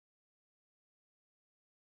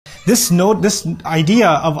This idea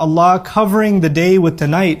of Allah covering the day with the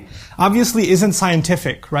night obviously isn't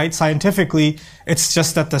scientific, right? Scientifically, it's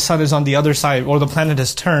just that the sun is on the other side, or the planet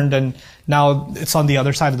has turned and now it's on the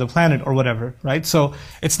other side of the planet or whatever, right? So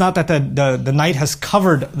it's not that the night has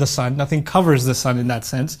covered the sun. Nothing covers the sun in that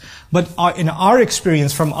sense. But in our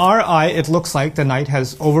experience, from our eye, it looks like the night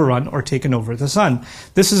has overrun or taken over the sun.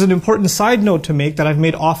 This is an important side note to make that I've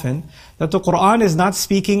made often, that the Quran is not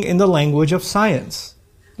speaking in the language of science.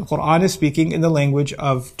 The Quran is speaking in the language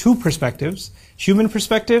of two perspectives, human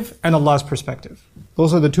perspective and Allah's perspective.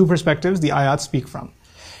 Those are the two perspectives the ayat speak from.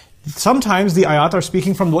 Sometimes the ayat are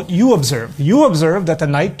speaking from what you observe. You observe that the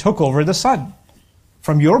night took over the sun.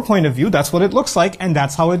 From your point of view, that's what it looks like, and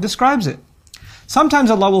that's how it describes it. Sometimes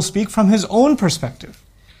Allah will speak from His own perspective.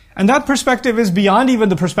 And that perspective is beyond even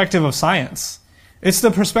the perspective of science. It's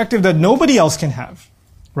the perspective that nobody else can have.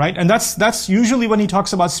 Right? And that's usually when He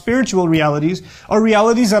talks about spiritual realities, or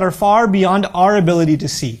realities that are far beyond our ability to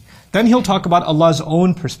see. Then He'll talk about Allah's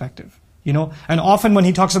own perspective. You know, and often when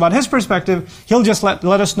He talks about His perspective, He'll just let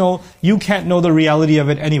us know, you can't know the reality of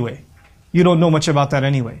it anyway. You don't know much about that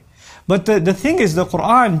anyway. But the thing is, the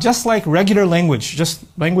Quran, just like regular language, just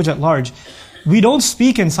language at large, we don't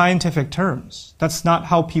speak in scientific terms. That's not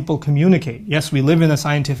how people communicate. Yes, we live in a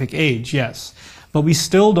scientific age, yes. But we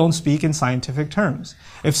still don't speak in scientific terms.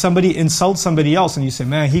 If somebody insults somebody else and you say,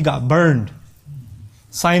 man, he got burned.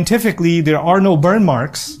 Scientifically, there are no burn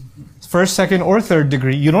marks, first, second, or third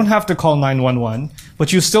degree. You don't have to call 911,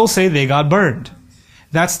 but you still say they got burned.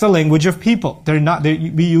 That's the language of people.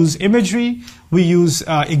 We use imagery, we use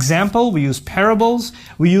example, we use parables,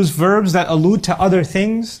 we use verbs that allude to other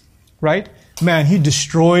things, right? Man, he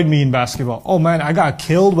destroyed me in basketball. Oh man, I got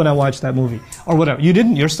killed when I watched that movie. Or whatever. You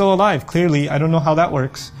didn't, you're still alive, clearly. I don't know how that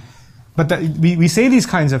works. But we say these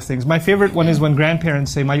kinds of things. My favorite one is when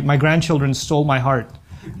grandparents say, my grandchildren stole my heart.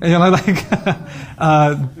 And you're like,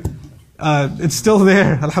 it's still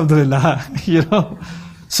there, alhamdulillah, you know.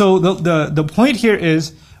 So the point here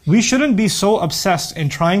is, we shouldn't be so obsessed in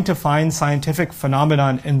trying to find scientific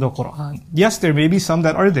phenomenon in the Quran. Yes, there may be some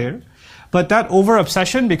that are there, but that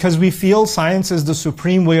over-obsession, because we feel science is the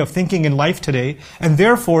supreme way of thinking in life today, and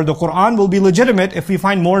therefore the Quran will be legitimate if we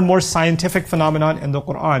find more and more scientific phenomenon in the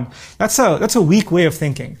Quran. That's a weak way of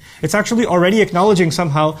thinking. It's actually already acknowledging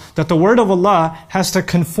somehow that the word of Allah has to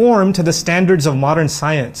conform to the standards of modern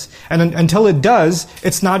science. And until it does,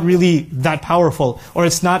 it's not really that powerful, or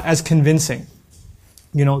it's not as convincing.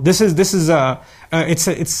 You know, it's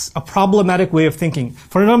a problematic way of thinking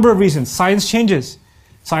for a number of reasons. Science changes.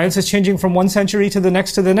 Science is changing from one century to the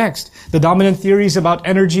next to the next. The dominant theories about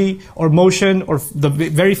energy or motion or the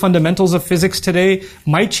very fundamentals of physics today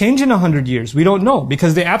might change in 100 years. We don't know,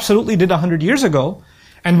 because they absolutely did 100 years ago.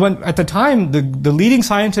 And when, at the time, the leading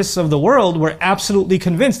scientists of the world were absolutely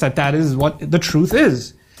convinced that that is what the truth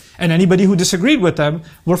is. And anybody who disagreed with them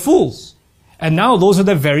were fools. And now those are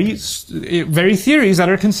the very theories that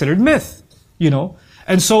are considered myth, you know.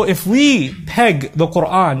 And so if we peg the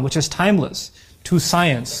Quran, which is timeless, to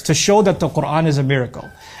science, to show that the Quran is a miracle,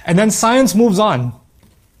 and then science moves on,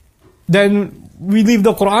 then we leave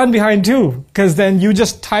the Quran behind too, because then you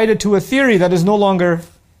just tied it to a theory that is no longer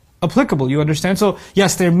applicable, you understand? So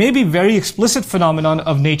yes, there may be very explicit phenomenon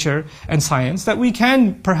of nature and science that we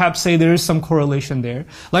can perhaps say there is some correlation there.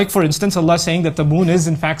 Like for instance, Allah saying that the moon is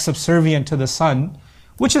in fact subservient to the sun,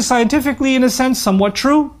 which is scientifically in a sense somewhat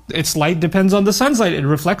true. Its light depends on the sun's light, it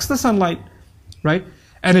reflects the sunlight, right?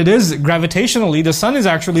 And it is gravitationally, the sun is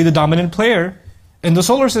actually the dominant player in the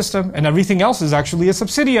solar system, and everything else is actually a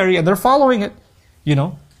subsidiary, and they're following it, you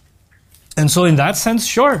know. And so in that sense,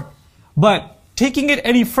 sure. But taking it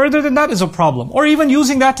any further than that is a problem. Or even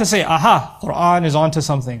using that to say, aha, Quran is onto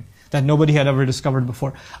something that nobody had ever discovered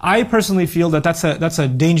before. I personally feel that that's a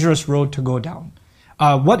dangerous road to go down.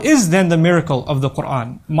 What is then the miracle of the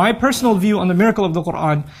Quran? My personal view on the miracle of the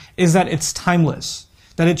Quran is that it's timeless.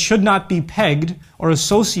 That it should not be pegged or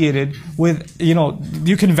associated with, you know,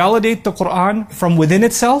 you can validate the Quran from within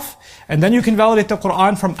itself, and then you can validate the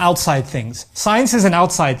Quran from outside things. Science is an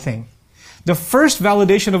outside thing. The first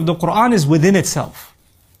validation of the Quran is within itself,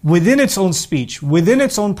 within its own speech, within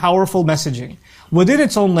its own powerful messaging, within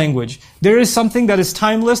its own language. There is something that is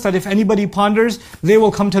timeless, that if anybody ponders, they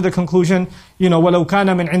will come to the conclusion, you know, وَلَوْ كَانَ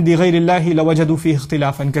مِنْ عِنْدِ غَيْرِ اللَّهِ لَوَجَدُوا فِيهِ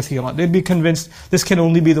اخْتِلَافًا كَثِيرًا. They'd be convinced this can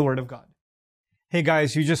only be the word of God. Hey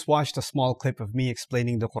guys, you just watched a small clip of me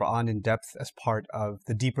explaining the Quran in depth as part of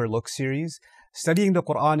the Deeper Look series. Studying the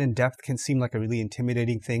Quran in depth can seem like a really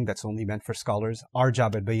intimidating thing that's only meant for scholars. Our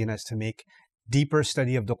job at Bayyinah is to make deeper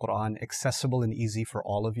study of the Quran accessible and easy for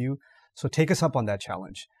all of you. So take us up on that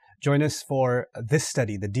challenge. Join us for this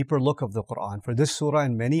study, the deeper look of the Quran, for this surah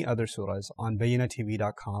and many other surahs on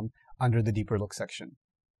BayyinahTV.com under the Deeper Look section.